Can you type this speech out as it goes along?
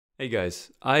Hey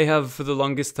guys, I have for the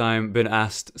longest time been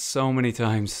asked so many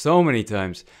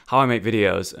times, how I make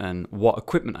videos and what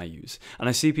equipment I use. And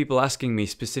I see people asking me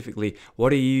specifically,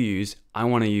 what do you use? I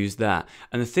want to use that.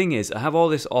 And the thing is, I have all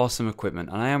this awesome equipment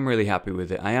and I am really happy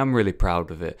with it. I am really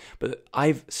proud of it. But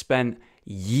I've spent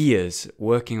years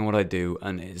working on what I do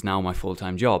and it is now my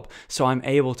full-time job. So I'm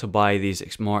able to buy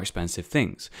these more expensive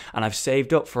things. And I've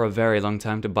saved up for a very long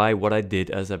time to buy what I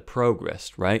did as I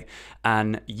progressed, right?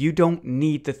 And you don't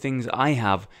need the things I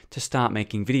have to start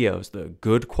making videos that are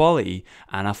good quality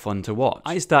and are fun to watch.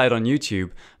 I started on YouTube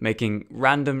making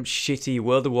random shitty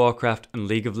World of Warcraft and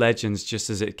League of Legends just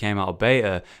as it came out of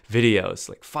beta videos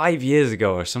like 5 years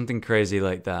ago or something crazy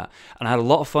like that. And I had a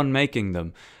lot of fun making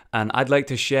them. And I'd like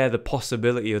to share the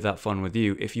possibility of that fun with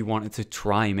you if you wanted to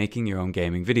try making your own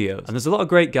gaming videos. And there's a lot of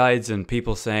great guides and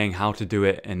people saying how to do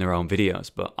it in their own videos,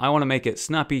 but I want to make it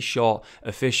snappy, short,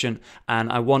 efficient,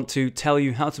 and I want to tell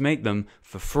you how to make them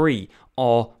for free,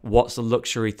 or what's a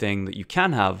luxury thing that you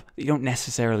can have that you don't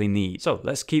necessarily need. So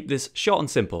let's keep this short and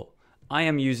simple. I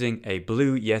am using a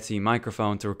Blue Yeti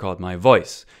microphone to record my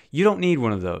voice. You don't need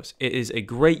one of those. It is a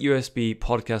great USB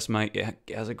podcast mic. It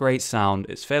has a great sound.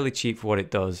 It's fairly cheap for what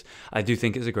it does. I do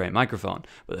think it's a great microphone.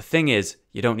 But the thing is,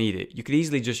 you don't need it. You could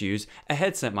easily just use a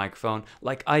headset microphone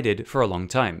like I did for a long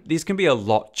time. These can be a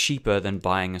lot cheaper than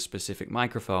buying a specific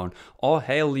microphone, or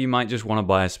hell, you might just want to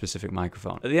buy a specific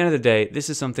microphone. At the end of the day, this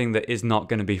is something that is not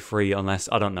going to be free unless,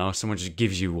 I don't know, someone just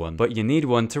gives you one. But you need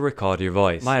one to record your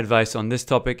voice. My advice on this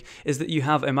topic is that you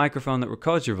have a microphone that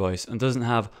records your voice and doesn't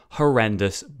have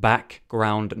horrendous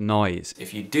background noise.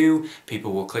 If you do,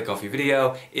 people will click off your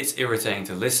video. It's irritating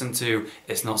to listen to.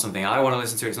 It's not something I want to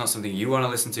listen to. It's not something you want to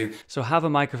listen to. So have a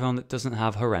microphone that doesn't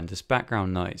have horrendous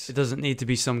background noise. It doesn't need to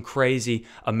be some crazy,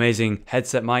 amazing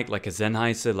headset mic like a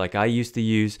Sennheiser like I used to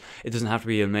use. It doesn't have to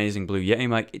be an amazing Blue Yeti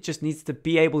mic. It just needs to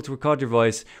be able to record your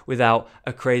voice without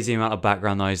a crazy amount of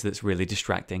background noise that's really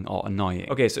distracting or annoying.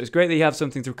 Okay, so it's great that you have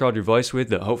something to record your voice with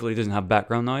that hopefully doesn't have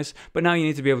background noise, but now you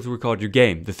need to be able to record your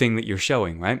game, the thing that you're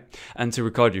showing, right? And to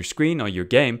record your screen or your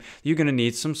game, you're going to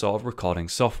need some sort of recording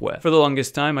software. For the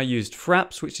longest time, I used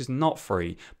Fraps, which is not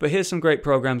free, but here's some great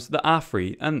programs that are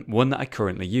free and one that I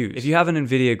currently use. If you have an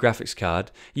NVIDIA graphics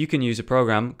card, you can use a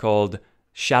program called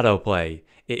Shadowplay.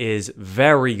 It is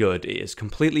very good. It is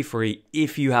completely free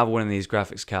if you have one of these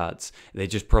graphics cards. They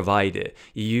just provide it.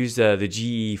 You use the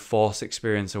GE Force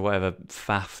Experience or whatever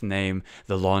faff name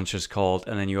the launcher's called,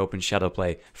 and then you open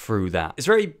Shadowplay through that. It's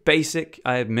very basic,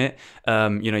 I admit.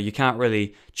 You can't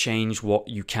really change what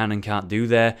you can and can't do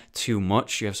there too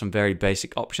much. You have some very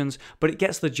basic options, but it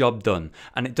gets the job done.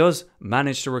 And it does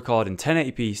manage to record in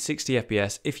 1080p, 60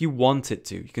 FPS if you want it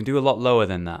to. You can do a lot lower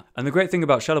than that. And the great thing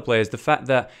about Shadowplay is the fact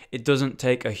that it doesn't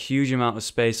take a huge amount of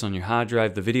space on your hard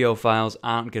drive. The video files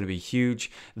aren't going to be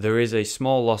huge. There is a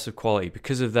small loss of quality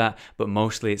because of that, but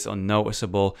mostly it's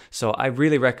unnoticeable. So I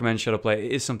really recommend Shadowplay.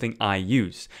 It is something I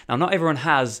use. Now, not everyone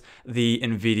has the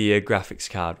NVIDIA graphics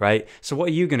card, right? So what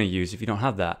are you going to use if you don't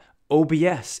have that?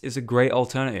 OBS is a great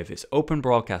alternative. It's open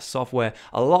broadcast software.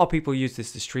 A lot of people use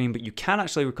this to stream, but you can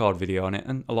actually record video on it,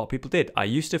 and a lot of people did. I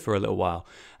used it for a little while.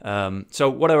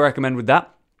 So what I recommend with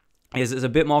that is it's a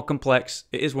bit more complex.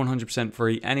 It is 100%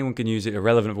 free. Anyone can use it,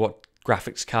 irrelevant of what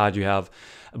graphics card you have,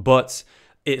 but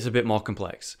it's a bit more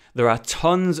complex. There are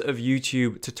tons of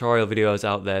YouTube tutorial videos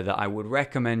out there that I would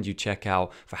recommend you check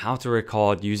out for how to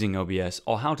record using OBS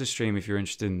or how to stream if you're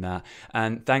interested in that.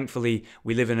 And thankfully,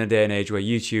 we live in a day and age where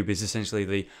YouTube is essentially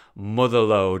the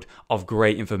motherlode of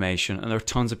great information, and there are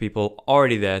tons of people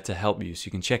already there to help you, so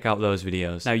you can check out those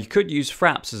videos. Now, you could use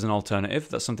Fraps as an alternative.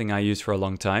 That's something I used for a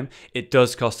long time. It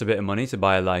does cost a bit of money to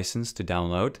buy a license to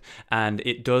download, and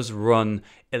it does run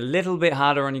a little bit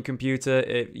harder on your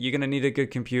computer. You're going to need a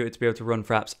good computer to be able to run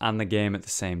Fraps and the game at the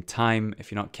same time.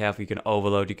 If you're not careful, you can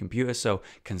overload your computer, so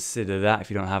consider that if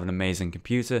you don't have an amazing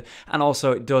computer. And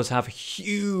also, it does have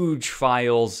huge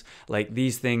files. Like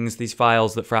these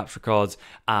files that Fraps records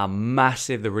are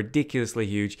massive. They're ridiculously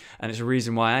huge, and it's a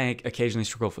reason why I occasionally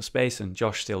struggle for space, and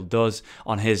Josh still does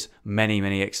on his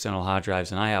many external hard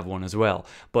drives, and I have one as well.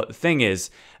 But the thing is,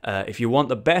 if you want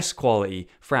the best quality,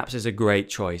 Fraps is a great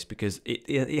choice because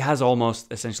it has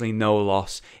almost essentially no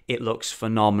loss. It looks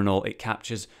phenomenal. It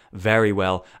captures very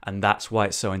well, and that's why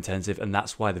it's so intensive, and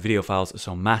that's why the video files are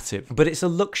so massive. But it's a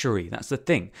luxury. That's the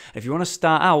thing. If you want to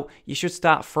start out, you should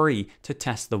start free to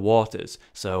test the waters.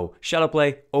 So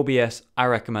Shadowplay, OBS, I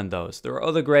recommend those. There are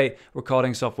other great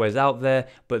recording softwares out there,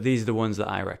 but these are the ones that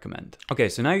I recommend. Okay,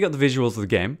 so now you got the visuals of the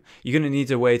game. You're going to need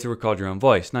a way to record your own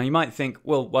voice. Now you might think,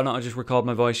 well, why not I just record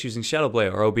my voice using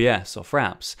Shadowplay or OBS or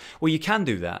Fraps? Well, you can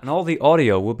do that, and all the audio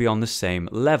audio will be on the same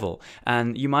level.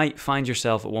 And you might find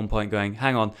yourself at one point going,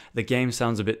 hang on, the game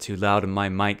sounds a bit too loud and my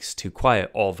mic's too quiet,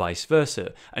 or vice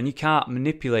versa. And you can't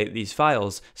manipulate these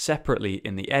files separately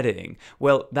in the editing.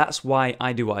 Well, that's why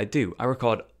I do what I do. I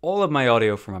record all of my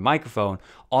audio from a microphone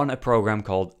on a program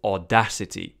called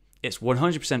Audacity. It's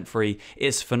 100% free.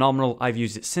 It's phenomenal. I've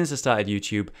used it since I started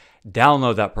YouTube.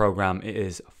 Download that program. It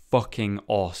is fucking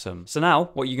awesome. So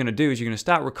now what you're going to do is you're going to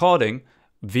start recording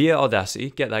via Audacity,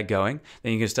 get that going.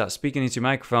 Then you can start speaking into your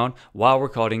microphone while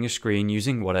recording your screen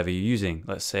using whatever you're using.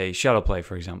 Let's say Shadowplay,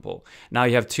 for example. Now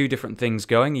you have two different things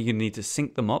going. You're going to need to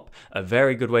sync them up. A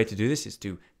very good way to do this is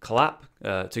to clap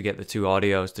to get the two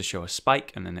audios to show a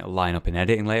spike, and then it'll line up in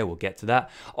editing later. We'll get to that.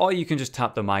 Or you can just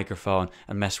tap the microphone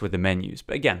and mess with the menus.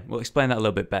 But again, we'll explain that a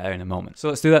little bit better in a moment. So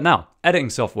let's do that now. Editing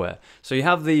software. So you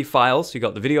have the files. You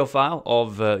got the video file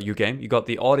of your game. You got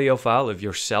the audio file of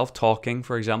yourself talking,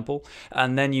 for example.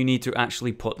 And then you need to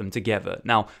actually put them together.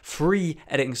 Now, free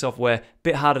editing software,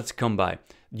 bit harder to come by.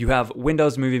 You have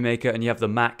Windows Movie Maker and you have the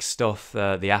Mac stuff,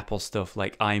 the Apple stuff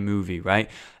like iMovie, right?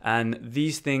 And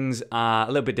these things are a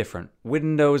little bit different.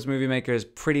 Windows Movie Maker is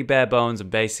pretty bare bones and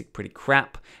basic, pretty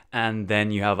crap. And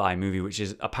then you have iMovie, which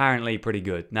is apparently pretty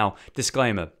good. Now,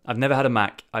 disclaimer, I've never had a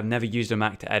Mac. I've never used a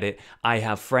Mac to edit. I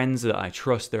have friends that I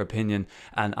trust their opinion,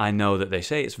 and I know that they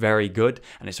say it's very good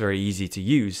and it's very easy to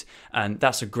use. And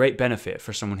that's a great benefit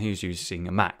for someone who's using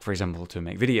a Mac, for example, to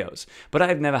make videos. But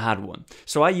I've never had one.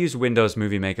 So I used Windows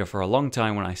Movie Maker for a long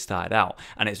time when I started out,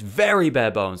 and it's very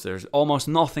bare bones. There's almost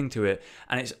nothing to it,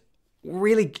 and it's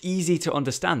really easy to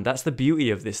understand. That's the beauty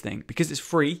of this thing. Because it's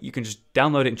free, you can just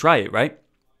download it and try it, right?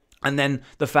 And then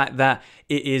the fact that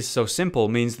it is so simple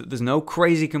means that there's no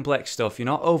crazy complex stuff. You're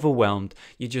not overwhelmed.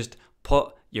 You just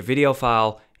put your video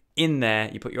file in there,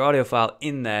 you put your audio file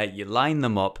in there, you line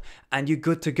them up, and you're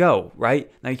good to go, right?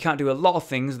 Now, you can't do a lot of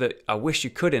things that I wish you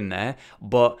could in there,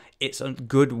 but it's a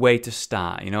good way to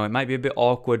start. You know, it might be a bit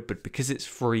awkward, but because it's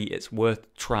free, it's worth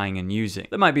trying and using.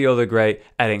 There might be other great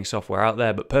editing software out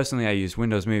there, but personally, I use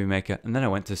Windows Movie Maker, and then I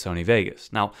went to Sony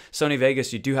Vegas. Now, Sony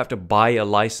Vegas, you do have to buy a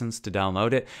license to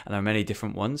download it, and there are many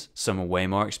different ones. Some are way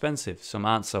more expensive, some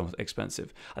aren't so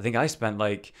expensive. I think I spent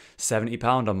like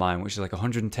 £70 on mine, which is like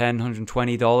 $110,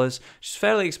 $120, which is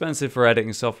fairly expensive for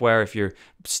editing software if you're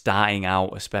starting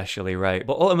out especially, right?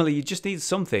 But ultimately, you just need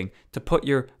something to put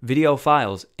your video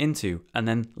files into and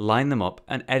then line them up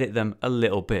and edit them a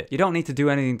little bit. You don't need to do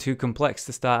anything too complex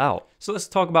to start out. So let's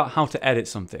talk about how to edit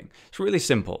something. It's really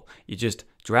simple. You just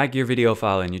drag your video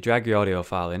file in, you drag your audio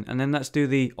file in, and then let's do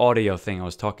the audio thing I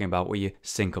was talking about where you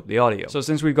sync up the audio. So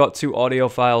since we've got two audio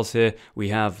files here, we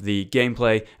have the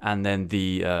gameplay and then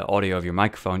the audio of your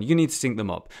microphone. You need to sync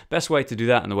them up. Best way to do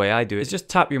that, and the way I do it, is just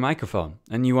tap your microphone,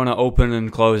 and you want to open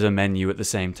and close a menu at the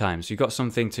same time. So you've got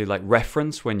something to like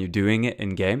reference when you're doing it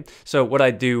in game. So what I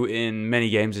do in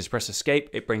many games is press escape,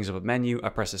 it brings up a menu, I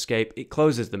press escape, it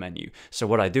closes the menu. So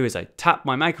what I do is I tap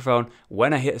my microphone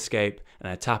when I hit escape, and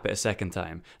I tap it a second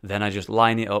time. Then I just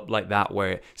line it up like that where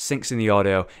it syncs in the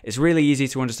audio. It's really easy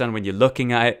to understand when you're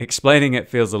looking at it. Explaining it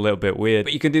feels a little bit weird,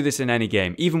 but you can do this in any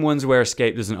game. Even ones where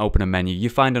escape doesn't open a menu, you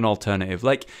find an alternative.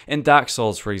 Like in Dark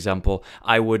Souls, for example,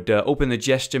 I would open the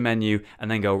gesture menu and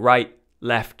then go right,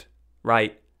 left,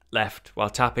 left while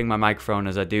tapping my microphone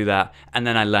as I do that, and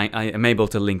then I am able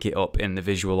to link it up in the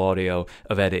visual audio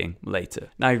of editing later.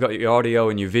 Now you've got your audio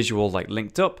and your visual like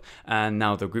linked up, and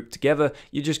now they're grouped together.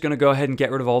 You're just going to go ahead and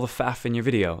get rid of all the faff in your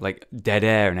video, like dead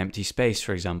air and empty space,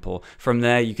 for example. From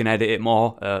there, you can edit it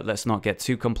more. Let's not get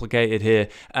too complicated here.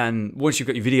 And once you've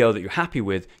got your video that you're happy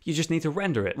with, you just need to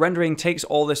render it. Rendering takes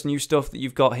all this new stuff that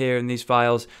you've got here in these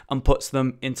files and puts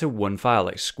them into one file,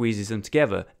 like squeezes them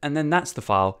together, and then that's the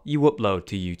file you upload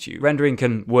to YouTube. Rendering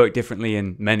can work differently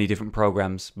in many different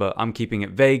programs, but I'm keeping it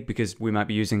vague because we might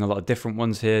be using a lot of different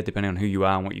ones here depending on who you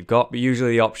are and what you've got. But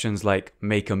usually the options like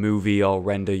make a movie or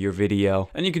render your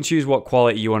video, and you can choose what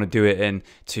quality you want to do it in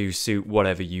to suit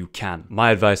whatever you can.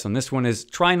 My advice on this one is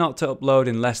try not to upload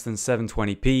in less than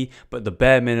 720p, but the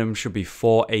bare minimum should be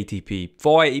 480p.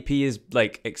 480p is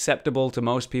like acceptable to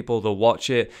most people, they'll watch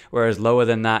it, whereas lower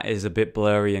than that is a bit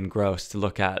blurry and gross to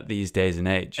look at these days and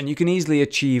age. And you can easily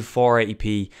achieve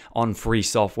 480p on free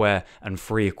software and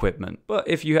free equipment. But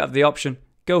if you have the option,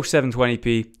 go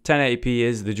 720p, 1080p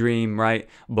is the dream, right?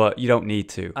 But you don't need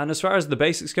to. And as far as the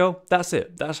basics go, that's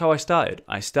it. That's how I started.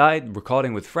 I started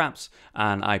recording with Fraps,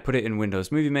 and I put it in Windows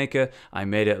Movie Maker. I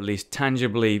made it at least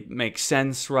tangibly make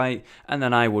sense, right? And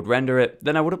then I would render it,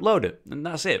 then I would upload it, and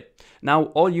that's it. Now,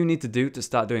 all you need to do to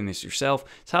start doing this yourself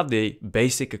is have the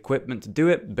basic equipment to do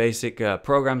it, basic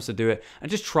programs to do it,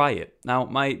 and just try it. Now,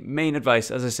 my main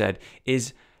advice, as I said,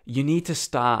 is you need to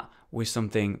start with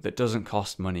something that doesn't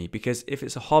cost money, because if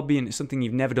it's a hobby and it's something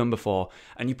you've never done before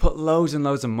and you put loads and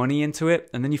loads of money into it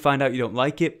and then you find out you don't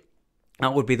like it,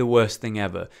 that would be the worst thing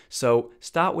ever. So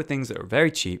start with things that are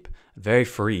very cheap, very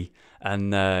free,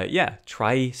 and yeah,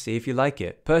 see if you like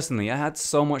it. Personally, I had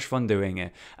so much fun doing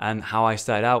it, and how I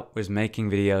started out was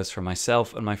making videos for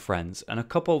myself and my friends, and a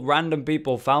couple random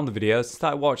people found the videos and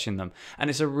started watching them, and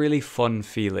it's a really fun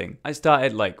feeling. I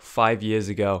started like 5 years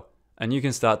ago, and you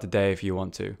can start today if you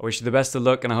want to. I wish you the best of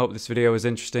luck, and I hope this video was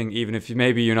interesting, even if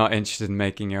maybe you're not interested in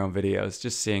making your own videos,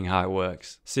 just seeing how it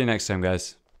works. See you next time,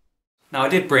 guys. Now, I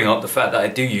did bring up the fact that I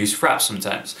do use Fraps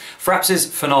sometimes. Fraps is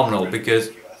phenomenal because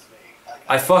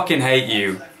I fucking hate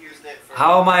you.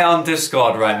 How am I on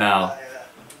Discord right now?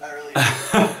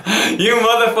 You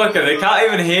motherfucker, they can't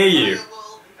even hear you.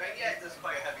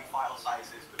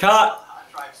 Can't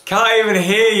even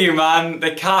hear you, man.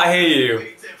 They can't hear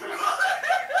you.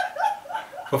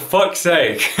 For fuck's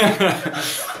sake.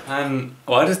 And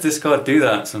why does Discord do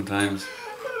that sometimes?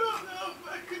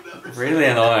 Really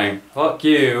annoying. Fuck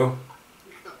you.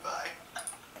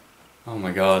 Oh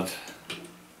my god.